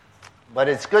But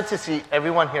it's good to see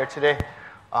everyone here today.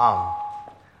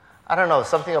 I don't know,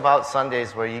 something about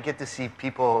Sundays where you get to see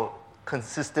people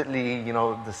consistently,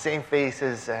 the same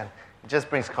faces, and it just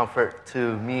brings comfort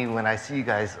to me when I see you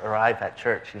guys arrive at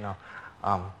church,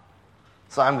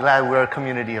 So I'm glad we're a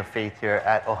community of faith here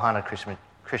at Ohana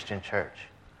Christian Church.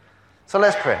 So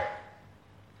let's pray.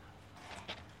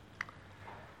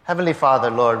 Heavenly Father,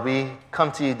 Lord, we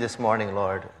come to you this morning,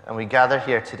 Lord, and we gather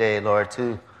here today, Lord,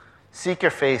 to seek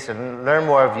your face and learn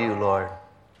more of you, Lord.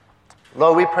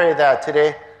 Lord, we pray that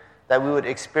today that we would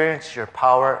experience your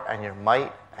power and your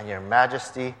might and your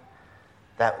majesty,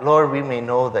 that, Lord, we may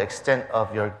know the extent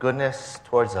of your goodness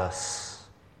towards us.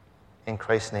 In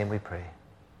Christ's name we pray.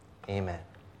 Amen.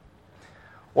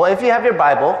 Well, if you have your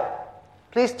Bible,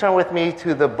 please turn with me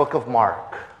to the book of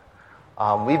Mark.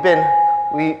 We've been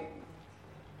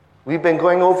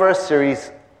going over a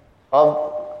series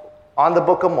on the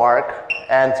book of Mark,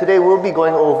 and today we'll be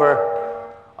going over,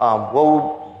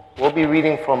 we'll be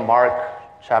reading from Mark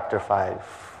chapter 5.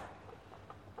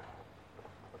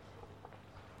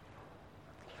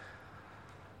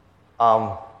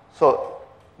 So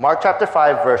Mark chapter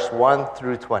 5, verse 1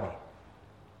 through 20.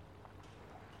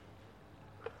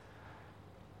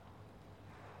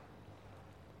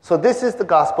 So this is the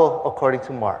gospel according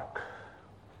to Mark.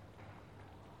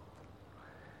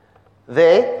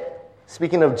 They,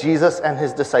 speaking of Jesus and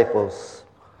his disciples,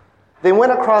 they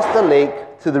went across the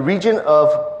lake to the region of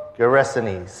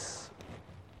Gerasenes.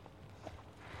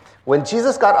 When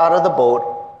Jesus got out of the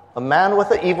boat, a man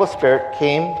with an evil spirit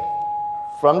came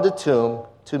from the tomb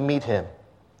to meet him.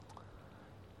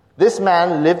 This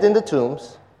man lived in the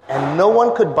tombs, and no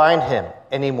one could bind him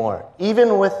anymore,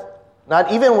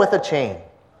 not even with a chain.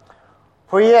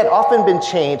 For he had often been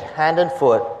chained hand and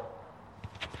foot,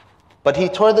 but he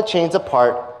tore the chains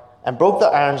apart and broke the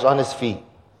irons on his feet.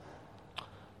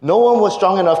 No one was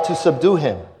strong enough to subdue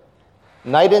him.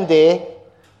 Night and day,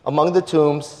 among the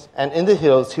tombs and in the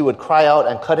hills, he would cry out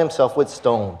and cut himself with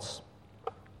stones.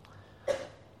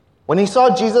 When he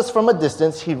saw Jesus from a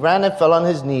distance, he ran and fell on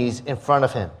his knees in front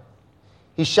of him.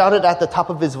 He shouted at the top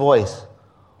of his voice,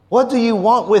 "What do you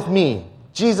want with me,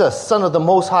 Jesus, Son of the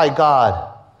Most High God?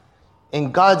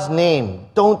 In God's name,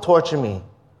 don't torture me."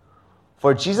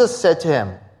 For Jesus said to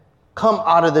him, "Come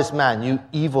out of this man, you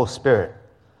evil spirit."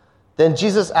 Then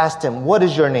Jesus asked him, "What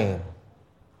is your name?"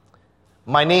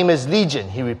 "My name is Legion,"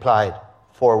 he replied,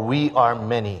 "for we are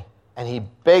many." And he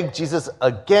begged Jesus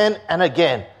again and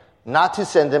again not to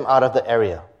send him out of the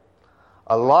area.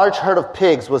 A large herd of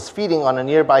pigs was feeding on a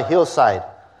nearby hillside.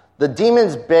 The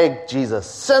demons begged Jesus,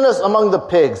 "Send us among the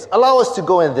pigs. Allow us to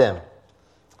go in them."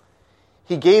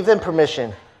 He gave them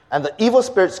permission, and the evil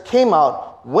spirits came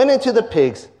out, went into the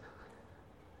pigs.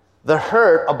 The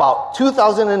herd, about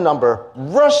 2,000 in number,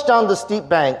 rushed down the steep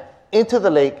bank into the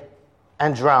lake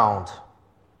and drowned.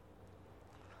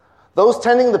 Those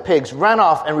tending the pigs ran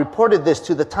off and reported this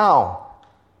to the town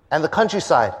and the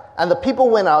countryside, and the people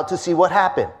went out to see what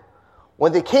happened.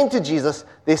 When they came to Jesus,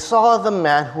 they saw the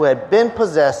man who had been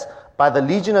possessed by the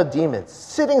legion of demons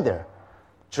sitting there,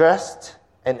 dressed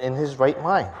and in his right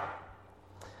mind.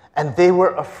 And they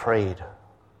were afraid.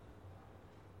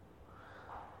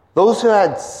 Those who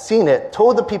had seen it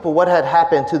told the people what had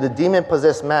happened to the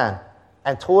demon-possessed man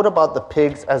and told about the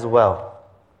pigs as well.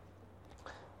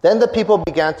 Then the people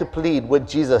began to plead with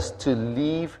Jesus to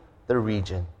leave the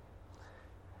region.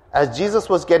 As Jesus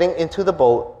was getting into the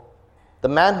boat, the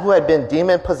man who had been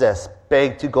demon-possessed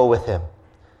begged to go with him.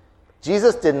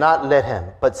 Jesus did not let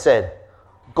him, but said,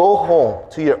 "Go home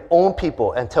to your own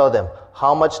people and tell them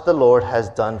how much the Lord has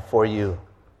done for you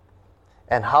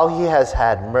and how he has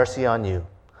had mercy on you."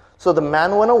 So the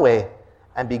man went away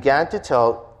and began to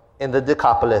tell in the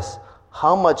Decapolis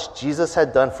how much Jesus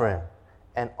had done for him,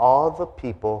 and all the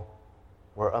people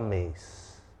were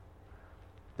amazed.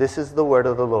 This is the word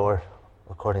of the Lord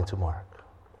according to Mark.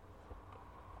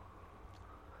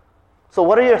 So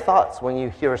what are your thoughts when you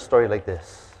hear a story like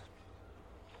this?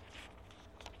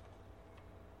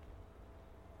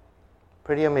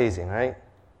 Pretty amazing, right?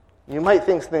 You might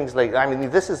think things like,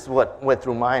 this is what went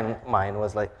through my mind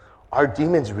was like, are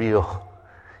demons real?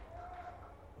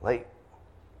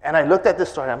 And I looked at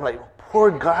this story, I'm like,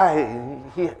 poor guy,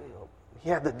 he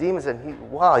had the demons and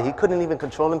he couldn't even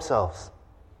control himself.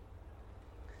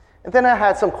 And then I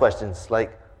had some questions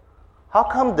like, how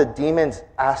come the demons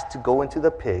asked to go into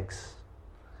the pigs?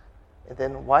 And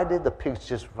then why did the pigs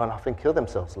just run off and kill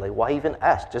themselves? Why even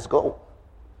ask? Just go.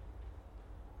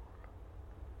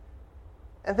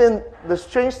 And then the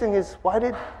strange thing is, why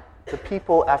did the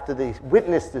people, after they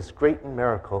witnessed this great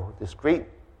miracle, this great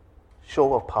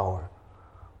show of power,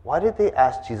 why did they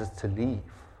ask Jesus to leave?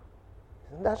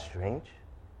 Isn't that strange?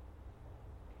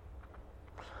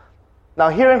 Now,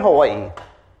 here in Hawaii,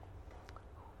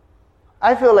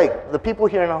 I feel like the people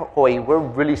here in Hawaii, we're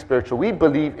really spiritual. We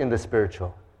believe in the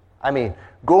spiritual. I mean,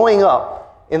 growing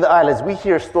up in the islands, we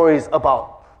hear stories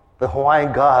about the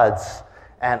Hawaiian gods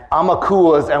and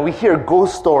amakuas, and we hear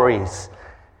ghost stories.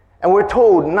 And we're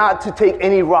told not to take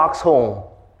any rocks home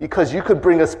because you could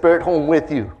bring a spirit home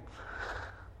with you.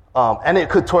 And it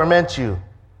could torment you.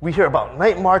 We hear about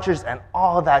night marchers and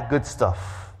all that good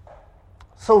stuff.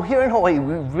 So here in Hawaii,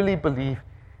 we really believe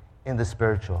in the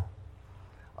spiritual.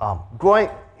 Growing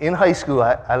in high school,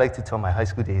 I like to tell my high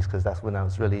school days because that's when I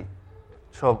was really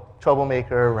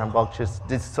troublemaker, rambunctious,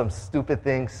 did some stupid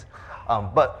things.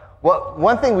 But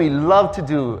one thing we love to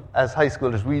do as high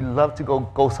schoolers, we love to go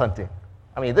ghost hunting.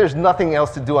 I mean, there's nothing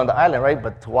else to do on the island, right?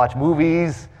 But to watch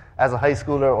movies as a high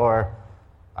schooler, or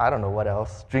I don't know what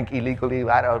else, drink illegally.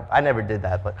 I never did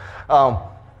that,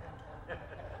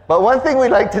 but one thing we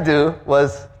like to do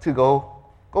was to go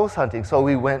ghost hunting. So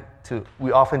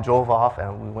we often drove off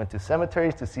and we went to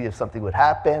cemeteries to see if something would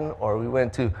happen, or we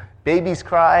went to Babies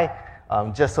Cry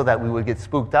just so that we would get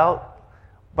spooked out.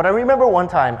 But I remember one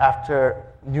time after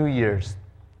New Year's,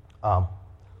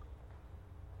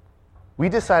 we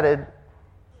decided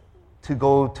to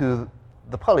go to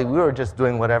the Pali. We were just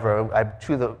doing whatever.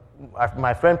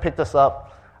 My friend picked us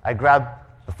up. I grabbed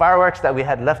the fireworks that we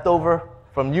had left over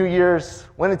from New Year's,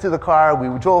 went into the car,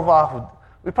 we drove off.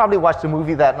 We probably watched a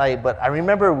movie that night, but I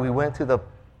remember we went to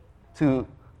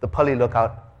the Pali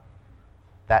Lookout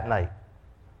that night.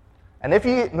 And if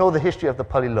you know the history of the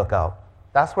Pali Lookout,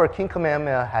 that's where King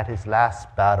Kamehameha had his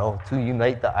last battle to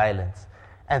unite the islands.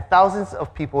 And thousands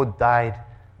of people died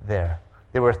there.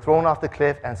 They were thrown off the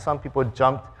cliff, and some people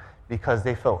jumped because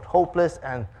they felt hopeless,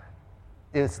 and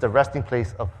it's the resting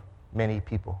place of many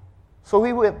people. So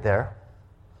we went there,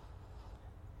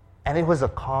 and it was a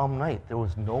calm night. There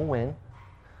was no wind,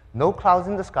 no clouds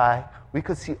in the sky. We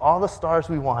could see all the stars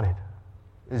we wanted.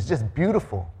 It was just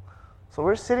beautiful. So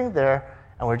we're sitting there,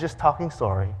 and we're just talking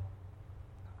story.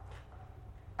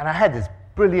 And I had this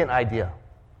brilliant idea.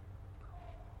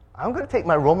 I'm going to take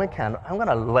my Roman candle, I'm going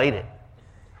to light it.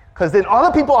 Because then all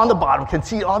the people on the bottom can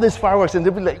see all these fireworks, and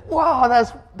they'll be like, wow,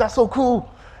 that's so cool.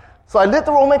 So I lit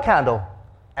the Roman candle,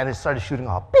 and it started shooting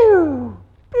off. Pew,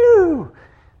 pew,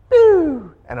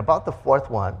 pew. And about the fourth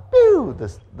one, pew,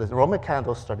 the Roman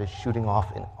candle started shooting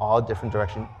off in all different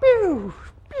directions. Pew,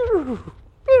 pew,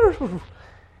 pew.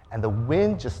 And the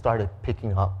wind just started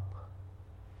picking up.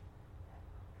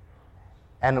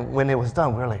 And when it was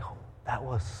done, we were like, oh, that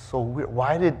was so weird.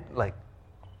 Why did,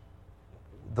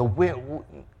 the wind,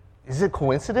 is it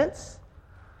coincidence?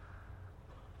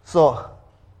 So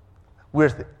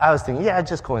I was thinking, yeah,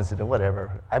 just coincidence,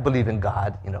 whatever. I believe in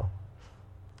God,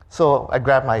 So I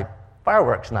grabbed my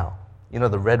fireworks now,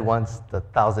 the red ones, the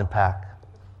 1,000-pack.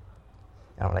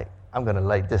 And I'm like, I'm going to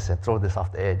light this and throw this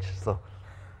off the edge. So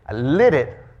I lit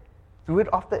it, threw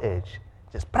it off the edge,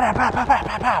 just pa, pa, pa, pa,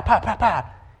 pa, pa, pa, pa,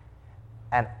 pa.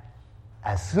 And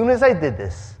as soon as I did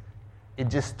this, it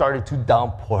just started to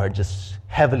downpour, just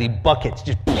heavily, buckets,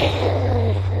 just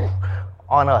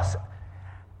on us.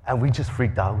 And we just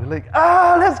freaked out. We're like,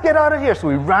 let's get out of here. So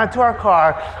we ran to our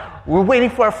car. We're waiting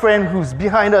for a friend who's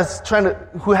behind us,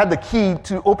 who had the key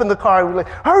to open the car. We're like,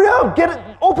 hurry up,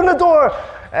 open the door.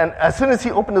 And as soon as he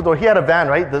opened the door, he had a van,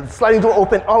 right? The sliding door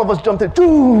opened, all of us jumped in.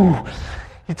 Doo!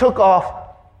 He took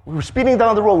off. We were speeding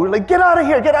down the road. We were like, get out of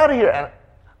here. And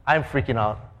I'm freaking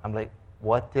out. I'm like,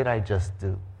 what did I just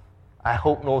do? I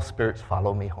hope no spirits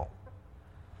follow me home.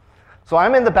 So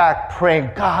I'm in the back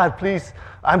praying, God, please,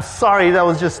 I'm sorry, that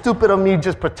was just stupid of me.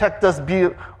 Just protect us, be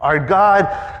our God.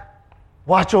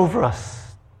 Watch over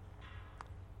us.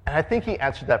 And I think he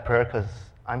answered that prayer because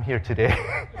I'm here today.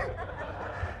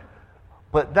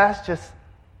 But that's just,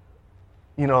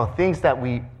 things that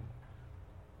we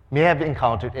may have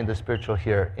encountered in the spiritual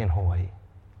here in Hawaii.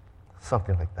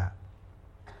 Something like that.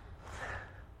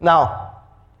 Now,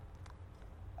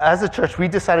 as a church, we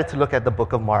decided to look at the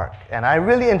book of Mark. And I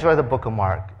really enjoy the book of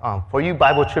Mark. For you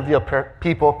Bible trivia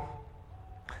people,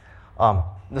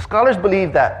 the scholars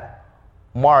believe that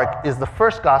Mark is the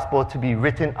first gospel to be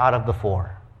written out of the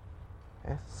four.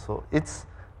 Okay? So it's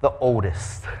the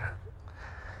oldest.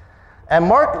 And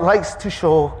Mark likes to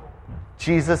show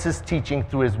Jesus' teaching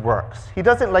through his works. He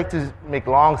doesn't like to make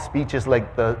long speeches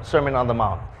like the Sermon on the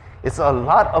Mount. It's a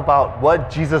lot about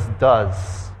what Jesus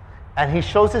does. And he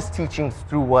shows his teachings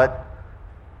through what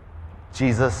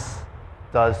Jesus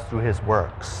does through his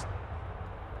works.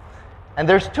 And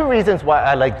there's two reasons why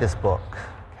I like this book.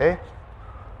 Okay?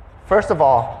 First of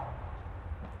all,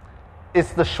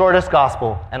 it's the shortest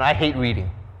gospel, and I hate reading.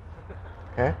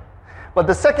 Okay? But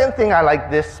the second thing I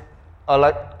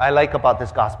like about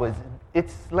this gospel is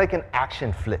it's like an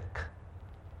action flick.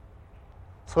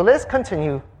 So let's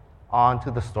continue on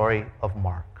to the story of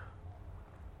Mark.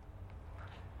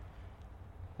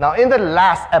 Now, in the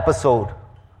last episode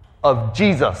of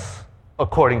Jesus,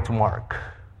 according to Mark,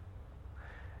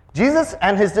 Jesus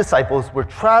and his disciples were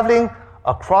traveling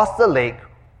across the lake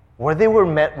where they were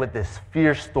met with this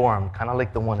fierce storm, kind of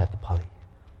like the one at the Pali.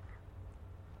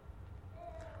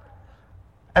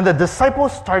 And the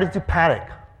disciples started to panic,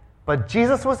 but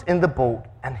Jesus was in the boat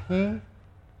and he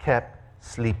kept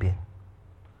sleeping.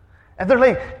 And they're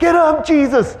like, "Get up,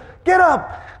 Jesus! Get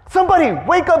up! Somebody,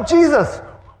 wake up Jesus!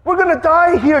 We're going to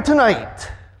die here tonight."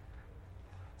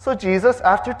 So Jesus,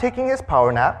 after taking his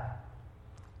power nap,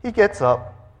 he gets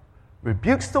up,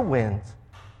 rebukes the winds,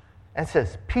 and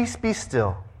says, "Peace, be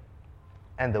still."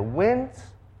 And the winds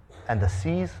and the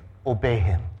seas obey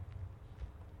him.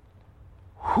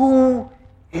 Who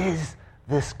is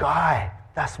this guy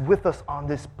that's with us on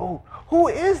this boat? Who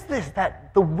is this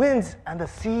that the winds and the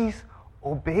seas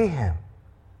obey him?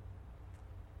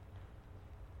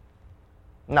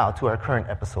 Now to our current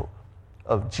episode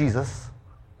of Jesus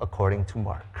according to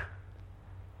Mark.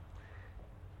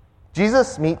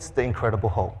 Jesus meets the Incredible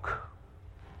Hulk.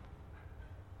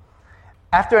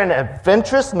 After an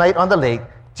adventurous night on the lake,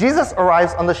 Jesus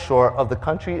arrives on the shore of the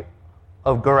country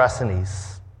of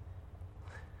Gerasenes.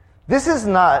 This is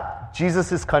not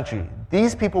Jesus' country.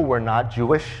 These people were not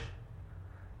Jewish,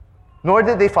 nor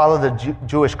did they follow the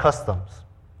Jewish customs.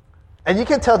 And you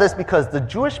can tell this because the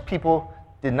Jewish people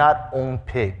did not own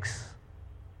pigs.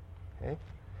 Okay?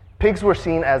 Pigs were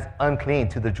seen as unclean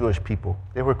to the Jewish people.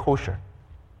 They were kosher.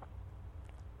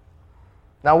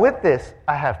 Now with this,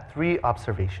 I have 3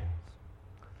 observations.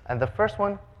 And the first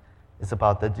one is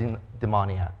about the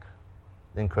demoniac,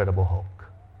 the Incredible Hulk.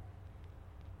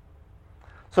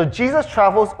 So Jesus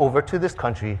travels over to this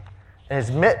country and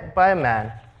is met by a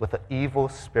man with an evil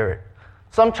spirit.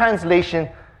 Some translation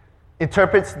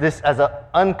interprets this as an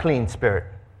unclean spirit,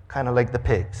 kind of like the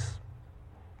pigs.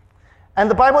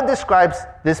 And the Bible describes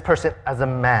this person as a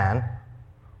man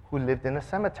who lived in a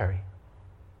cemetery.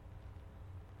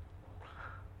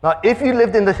 Now, if you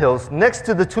lived in the hills next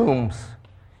to the tombs,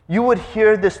 you would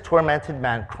hear this tormented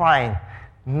man crying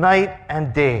night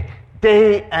and day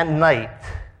and night.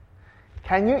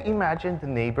 Can you imagine the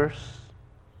neighbors?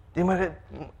 They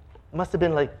must have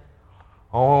been like,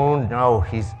 "Oh no,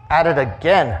 he's at it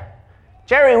again.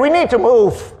 Jerry, we need to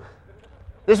move.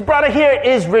 This brother here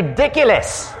is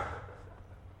ridiculous."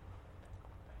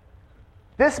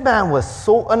 This man was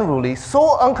so unruly,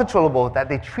 so uncontrollable that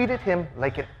they treated him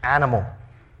like an animal.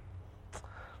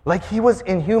 Like he was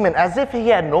inhuman, as if he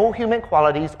had no human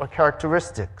qualities or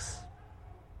characteristics.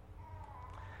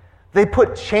 They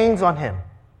put chains on him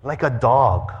like a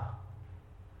dog.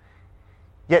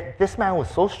 Yet this man was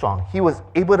so strong, he was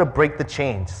able to break the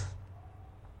chains.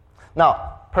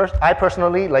 Now, I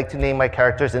personally like to name my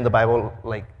characters in the Bible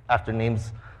like after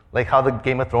names, like how the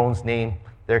Game of Thrones name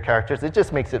their characters. It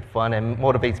just makes it fun and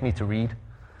motivates me to read.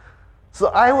 So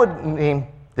I would name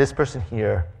this person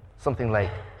here something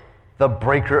like the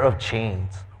Breaker of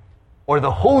Chains or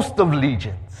the Host of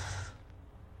Legions.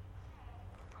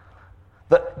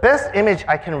 The best image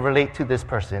I can relate to this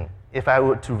person, if I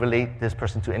were to relate this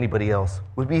person to anybody else,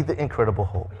 would be the Incredible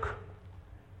Hulk.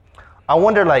 I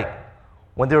wonder,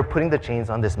 when they were putting the chains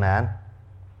on this man,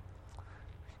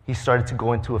 he started to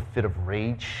go into a fit of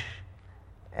rage,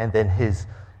 and then his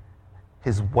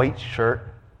white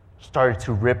shirt started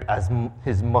to rip as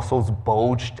his muscles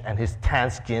bulged and his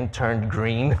tan skin turned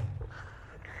green.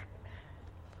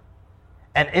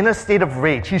 And in a state of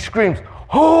rage, he screams,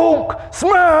 "Hulk,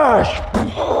 smash!"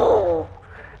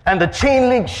 And the chain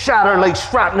links shatter like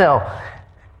shrapnel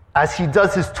as he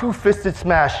does his two-fisted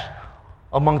smash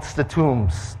amongst the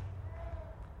tombs.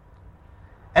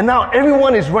 And now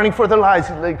everyone is running for their lives.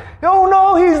 Like, "Oh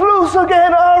no, he's loose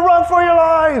again. Oh, run for your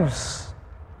lives."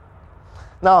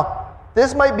 Now,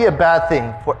 this might be a bad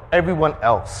thing for everyone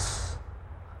else,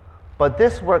 but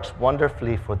this works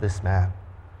wonderfully for this man.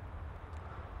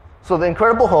 So the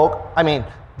Incredible Hulk,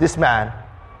 this man,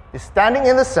 is standing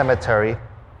in the cemetery,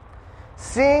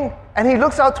 and he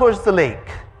looks out towards the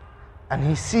lake, and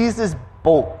he sees this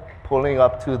boat pulling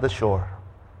up to the shore.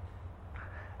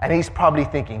 And he's probably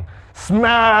thinking,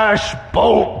 "Smash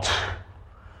boat!"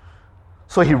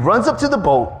 So he runs up to the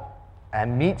boat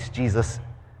and meets Jesus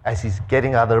as he's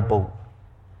getting out of the boat.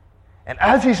 And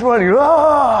as he's running,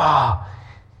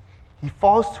 he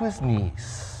falls to his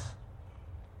knees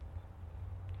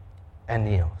and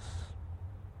kneels.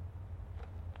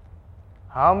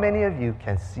 How many of you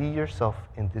can see yourself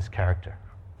in this character?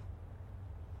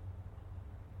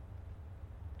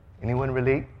 Anyone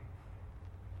relate?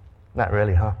 Not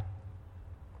really, huh?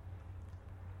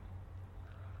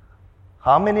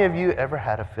 How many of you ever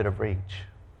had a fit of rage?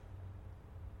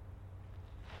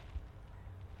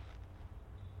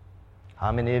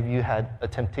 How many of you had a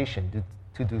temptation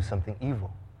to do something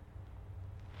evil?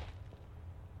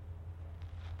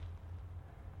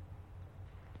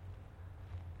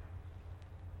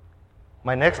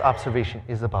 My next observation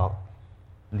is about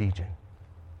Legion.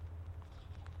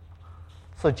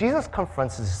 So Jesus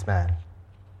confronts this man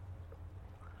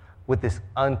with this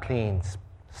unclean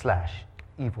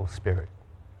 / evil spirit.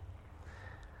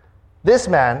 This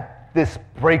man, this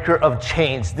breaker of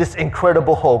chains, this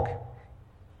incredible Hulk,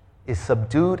 is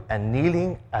subdued and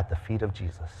kneeling at the feet of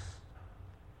Jesus.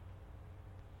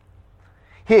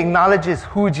 He acknowledges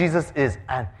who Jesus is,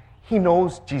 and he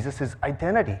knows Jesus'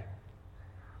 identity.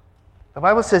 The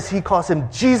Bible says he calls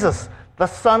him Jesus, the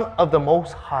Son of the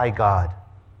Most High God.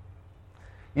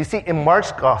 You see, in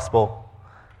Mark's Gospel,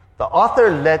 the author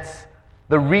lets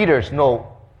the readers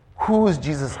know whose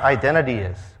Jesus' identity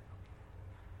is.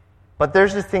 But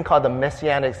there's this thing called the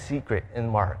Messianic secret in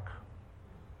Mark,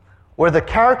 where the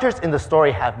characters in the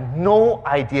story have no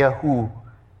idea who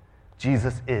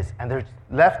Jesus is, and they're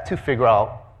left to figure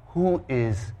out who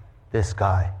is this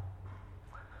guy.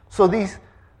 So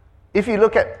if you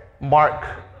look at Mark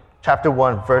chapter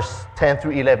 1, verse 10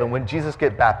 through 11, when Jesus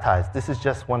gets baptized, this is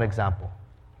just one example.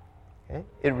 Okay?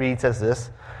 It reads as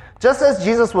this: just as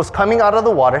Jesus was coming out of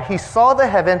the water, he saw the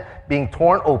heaven being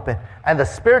torn open, and the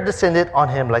Spirit descended on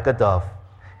him like a dove.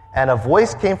 And a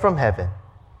voice came from heaven: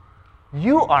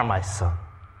 "You are my Son,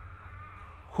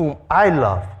 whom I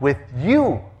love. With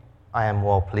you I am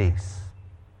well pleased."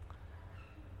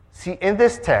 See, in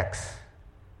this text,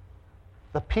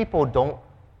 the people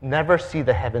never see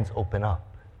the heavens open up.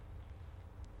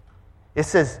 It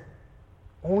says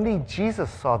only Jesus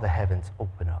saw the heavens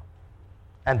open up,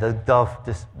 and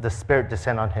the Spirit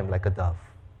descend on him like a dove.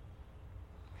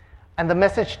 And the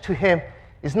message to him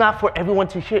is not for everyone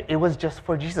to hear. It was just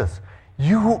for Jesus.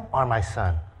 You are my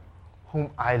Son,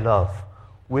 whom I love.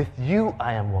 With you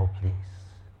I am well pleased.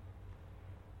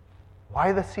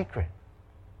 Why the secret?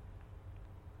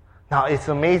 Now, it's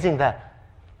amazing that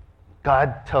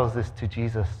God tells this to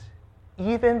Jesus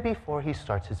even before he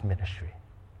starts his ministry.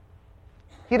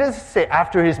 He doesn't say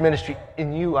after his ministry,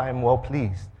 "In you I am well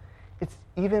pleased." It's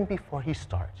even before he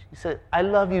starts. He said, "I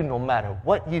love you no matter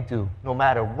what you do, no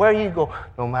matter where you go,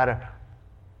 no matter,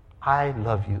 I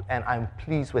love you and I'm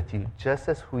pleased with you just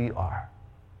as who you are.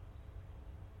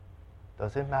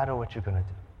 Doesn't matter what you're going to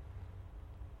do."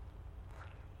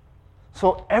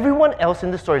 So everyone else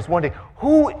in the story is wondering,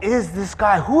 who is this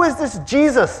guy? Who is this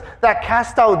Jesus that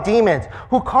casts out demons,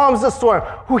 who calms the storm,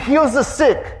 who heals the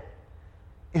sick?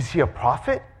 Is he a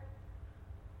prophet?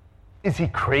 Is he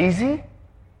crazy?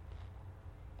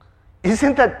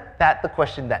 Isn't that the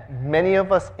question that many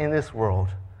of us in this world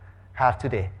have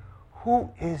today? Who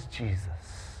is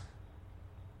Jesus?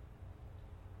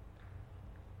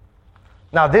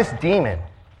 Now, this demon,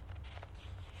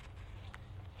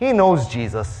 he knows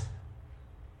Jesus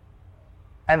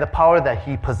and the power that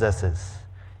he possesses.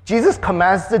 Jesus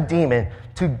commands the demon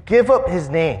to give up his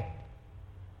name,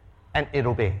 and it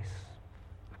obeys.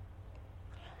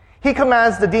 He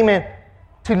commands the demon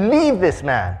to leave this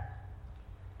man,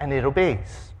 and it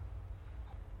obeys.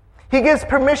 He gives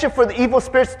permission for the evil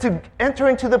spirits to enter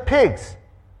into the pigs,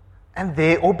 and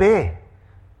they obey.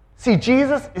 See,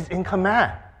 Jesus is in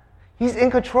command. He's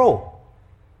in control.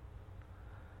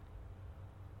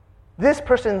 This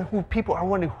person who people are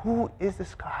wondering, who is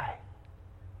this guy?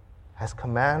 Has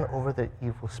command over the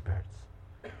evil spirits.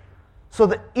 So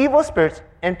the evil spirits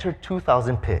enter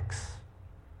 2,000 pigs.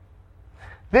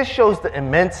 This shows the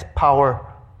immense power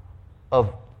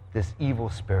of this evil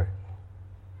spirit.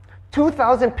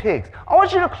 2,000 pigs. I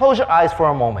want you to close your eyes for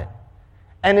a moment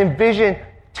and envision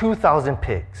 2,000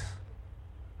 pigs.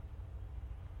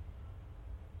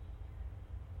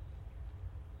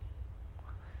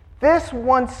 This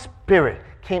one spirit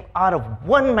came out of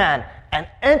one man and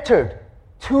entered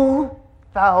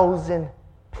 2,000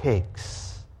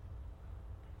 pigs.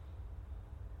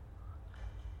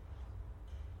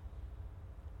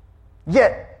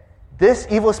 Yet, this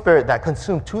evil spirit that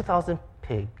consumed 2,000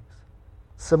 pigs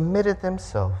submitted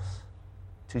themselves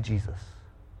to Jesus.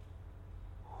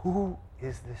 Who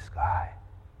is this guy?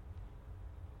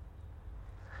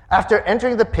 After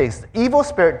entering the pigs, the evil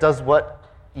spirit does what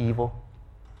evil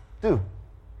do.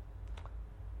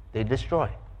 They destroy.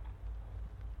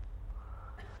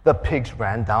 The pigs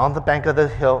ran down the bank of the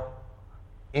hill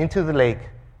into the lake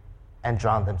and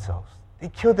drowned themselves. They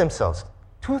killed themselves.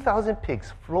 2,000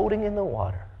 pigs floating in the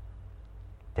water,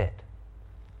 dead.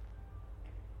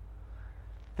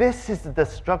 This is the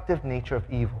destructive nature of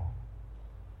evil.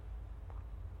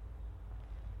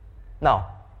 Now,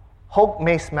 Hulk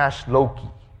may smash Loki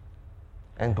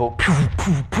and go, poof,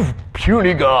 poof, poof,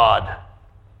 puny God.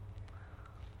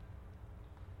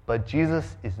 But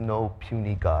Jesus is no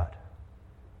puny God.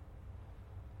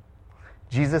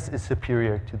 Jesus is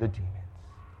superior to the demons.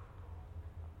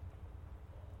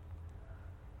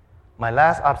 My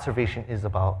last observation is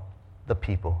about the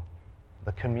people,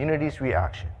 the community's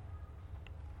reaction.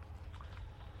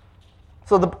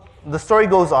 So the story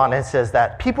goes on and says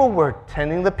that people were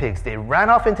tending the pigs. They ran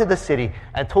off into the city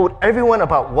and told everyone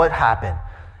about what happened.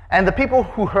 And the people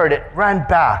who heard it ran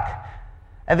back.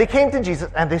 And they came to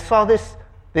Jesus and they saw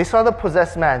the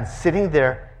possessed man sitting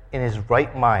there in his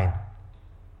right mind.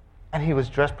 And he was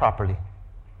dressed properly.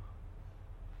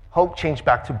 Hope changed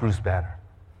back to Bruce Banner.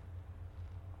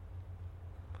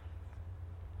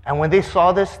 And when they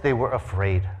saw this, they were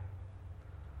afraid.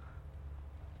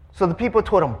 So the people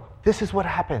told him, this is what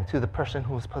happened to the person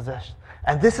who was possessed.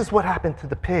 And this is what happened to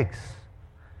the pigs.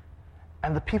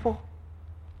 And the people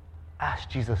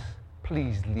asked Jesus,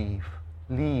 please leave.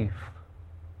 Leave.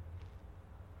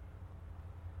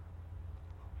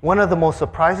 One of the most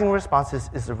surprising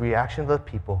responses is the reaction of the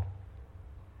people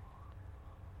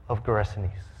of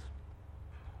Gerasenes.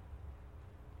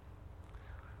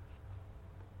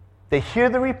 They hear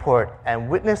the report and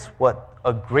witness what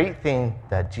a great thing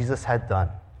that Jesus had done.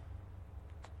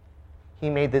 He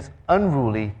made this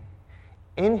unruly,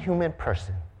 inhuman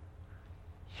person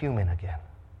human again.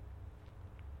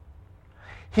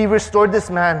 He restored this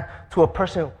man to a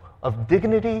person of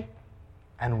dignity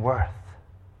and worth.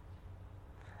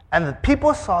 And the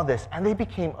people saw this and they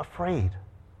became afraid.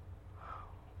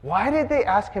 Why did they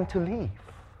ask him to leave?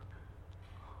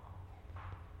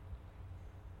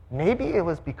 Maybe it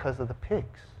was because of the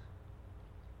pigs.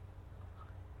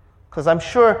 Because I'm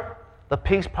sure the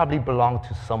pigs probably belonged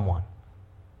to someone.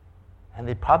 And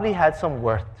they probably had some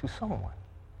worth to someone.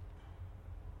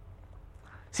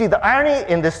 See, the irony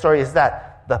in this story is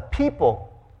that the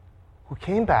people who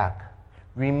came back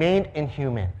remained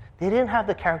inhuman. They didn't have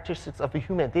the characteristics of a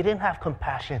human. They didn't have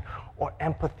compassion or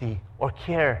empathy or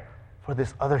care for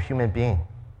this other human being.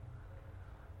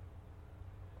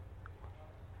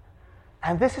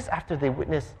 And this is after they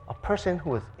witnessed a person who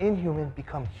was inhuman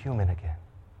become human again.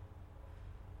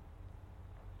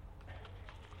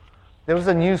 There was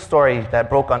a news story that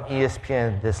broke on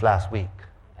ESPN this last week,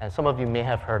 and some of you may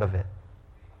have heard of it.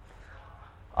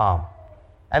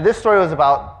 And this story was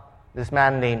about this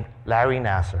man named Larry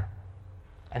Nassar.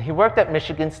 And he worked at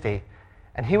Michigan State,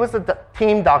 and he was the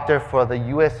team doctor for the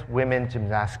U.S. women's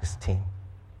gymnastics team.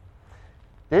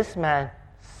 This man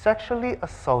sexually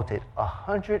assaulted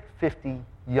 150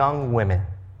 young women.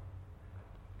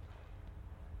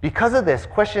 Because of this,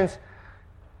 questions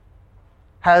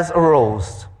has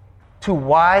arose to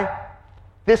why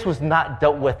this was not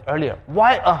dealt with earlier.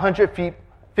 Why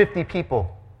 150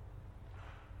 people?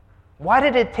 Why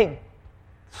did it take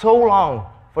so long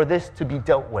for this to be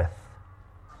dealt with?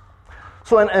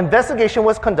 So an investigation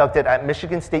was conducted at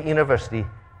Michigan State University,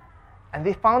 and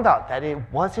they found out that it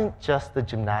wasn't just the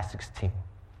gymnastics team.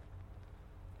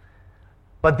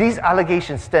 But these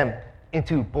allegations stemmed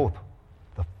into both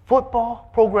the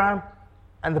football program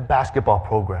and the basketball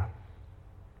program.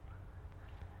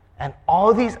 And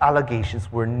all these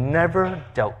allegations were never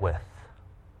dealt with.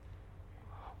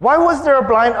 Why was there a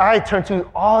blind eye turned to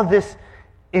all this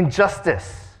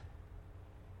injustice?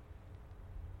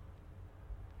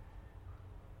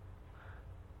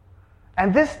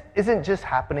 And this isn't just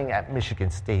happening at Michigan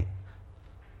State.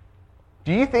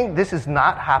 Do you think this is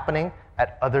not happening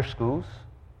at other schools?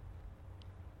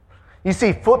 You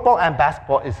see, football and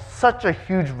basketball is such a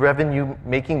huge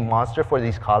revenue-making monster for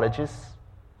these colleges.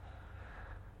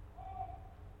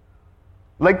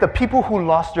 Like the people who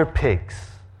lost their pigs,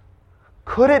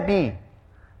 could it be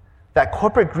that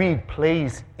corporate greed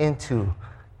plays into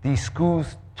these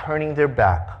schools turning their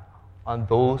back on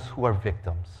those who are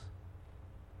victims,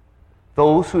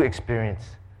 those who experience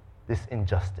this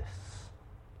injustice?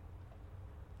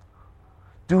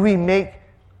 Do we make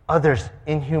others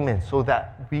inhuman so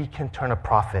that we can turn a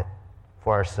profit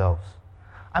for ourselves?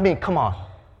 I mean, come on.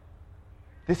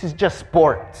 This is just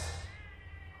sports.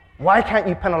 Why can't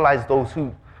you penalize those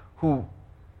who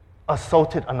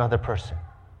assaulted another person?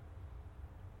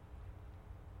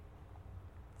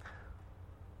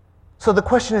 So the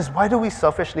question is, why do we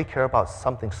selfishly care about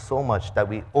something so much that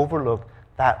we overlook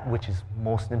that which is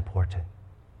most important?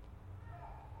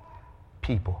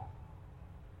 People.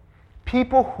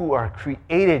 People who are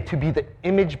created to be the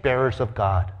image bearers of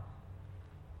God.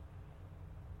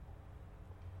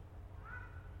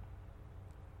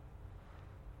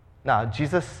 Now,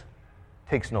 Jesus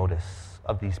takes notice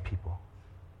of these people.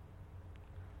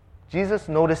 Jesus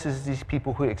notices these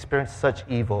people who experience such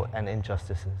evil and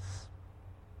injustices.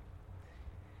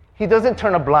 He doesn't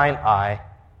turn a blind eye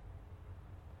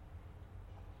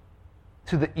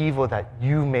to the evil that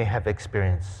you may have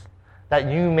experienced, that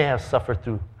you may have suffered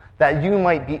through, that you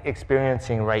might be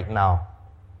experiencing right now.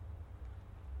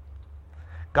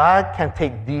 God can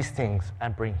take these things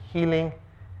and bring healing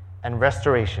and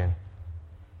restoration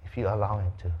if you allow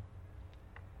Him to.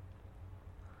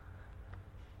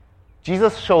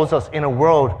 Jesus shows us in a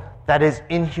world that is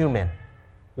inhuman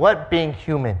what being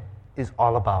human is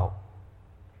all about.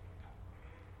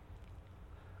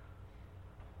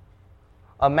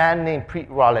 A man named Pete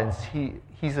Rollins,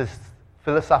 he's a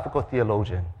philosophical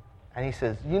theologian, and he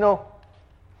says,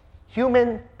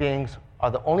 human beings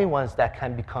are the only ones that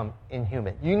can become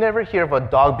inhuman. You never hear of a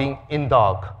dog being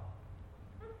in-dog.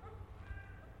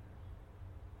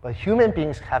 But human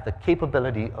beings have the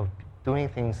capability of doing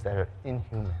things that are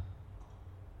inhuman.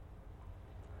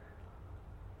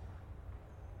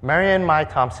 Marianne Mai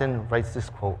Thompson writes this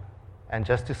quote, and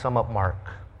just to sum up Mark,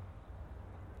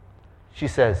 she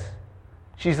says,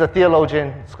 she's a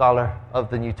theologian, scholar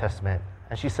of the New Testament,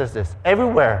 and she says this: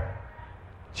 everywhere,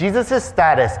 Jesus'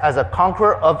 status as a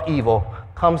conqueror of evil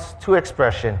comes to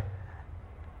expression.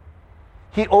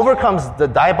 He overcomes the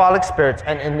diabolic spirits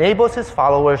and enables his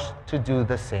followers to do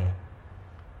the same.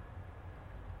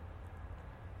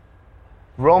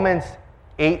 Romans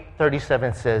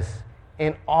 8:37 says,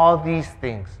 in all these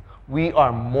things, we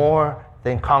are more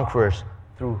than conquerors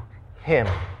through Him,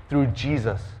 through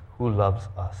Jesus who loves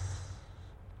us.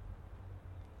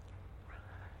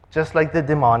 Just like the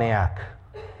demoniac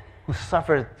who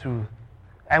suffered through,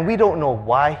 and we don't know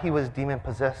why he was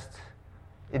demon-possessed.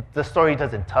 The story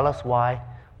doesn't tell us why,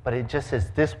 but it just says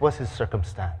this was his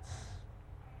circumstance.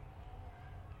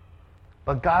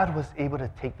 But God was able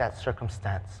to take that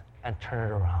circumstance and turn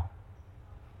it around.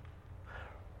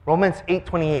 Romans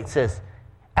 8:28 says,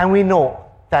 and we know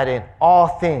that in all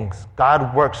things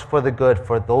God works for the good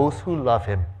for those who love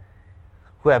Him,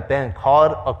 who have been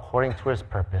called according to His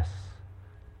purpose.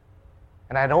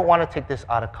 And I don't want to take this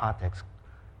out of context,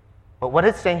 but what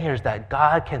it's saying here is that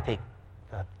God can take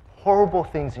the horrible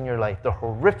things in your life, the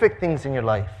horrific things in your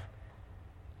life,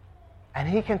 and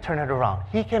He can turn it around.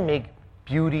 He can make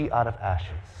beauty out of ashes.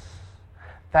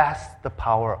 That's the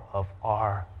power of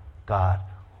our God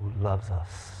who loves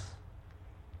us.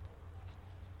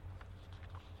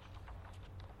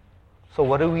 So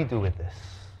what do we do with this?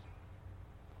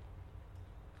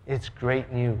 It's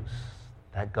great news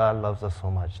that God loves us so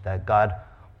much, that God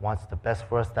wants the best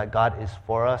for us, that God is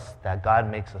for us, that God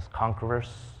makes us conquerors.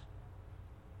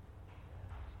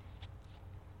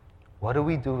 What do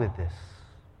we do with this?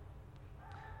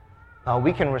 Now,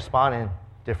 we can respond in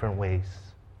different ways.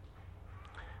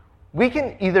 We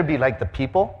can either be like the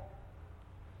people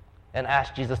and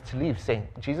ask Jesus to leave, saying,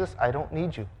 Jesus, I don't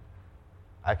need you.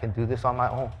 I can do this on my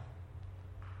own.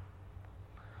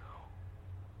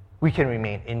 We can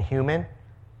remain inhuman,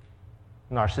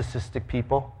 narcissistic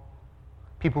people,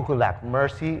 people who lack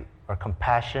mercy or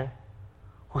compassion,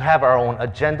 who have our own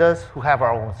agendas, who have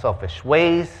our own selfish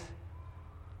ways.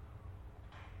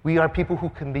 We are people who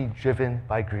can be driven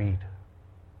by greed.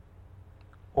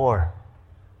 Or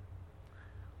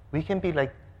we can be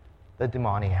like the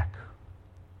demoniac,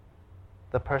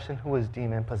 the person who is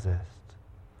demon-possessed.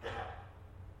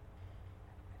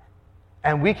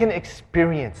 And we can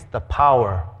experience the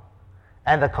power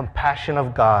and the compassion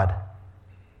of God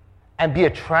and be a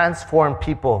transformed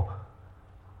people,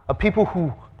 a people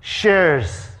who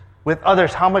shares with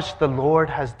others how much the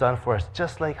Lord has done for us,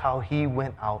 just like how He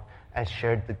went out and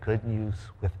shared the good news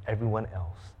with everyone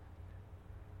else.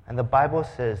 And the Bible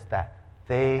says that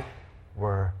they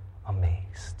were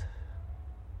amazed.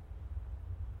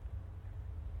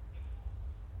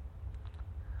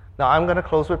 Now I'm going to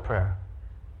close with prayer.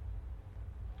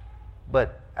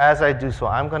 But as I do so,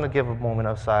 I'm going to give a moment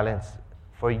of silence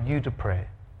for you to pray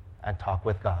and talk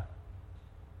with God.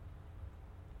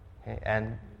 Okay?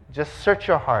 And just search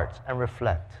your hearts and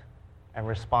reflect and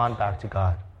respond back to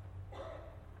God.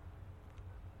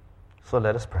 So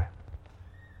let us pray.